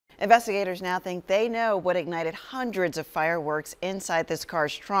Investigators now think they know what ignited hundreds of fireworks inside this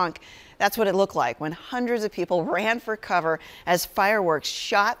car's trunk. That's what it looked like when hundreds of people ran for cover as fireworks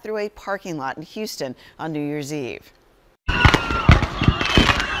shot through a parking lot in Houston on New Year's Eve.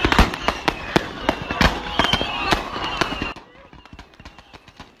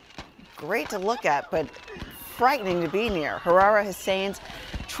 Great to look at, but frightening to be near. Harara Hussein's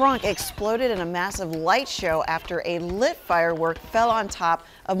trunk exploded in a massive light show after a lit firework fell on top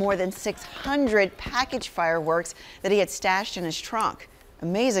of more than 600 packaged fireworks that he had stashed in his trunk.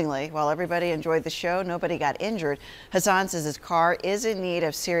 Amazingly, while everybody enjoyed the show, nobody got injured. Hassan says his car is in need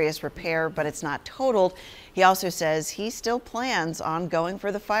of serious repair, but it's not totaled. He also says he still plans on going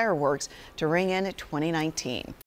for the fireworks to ring in 2019.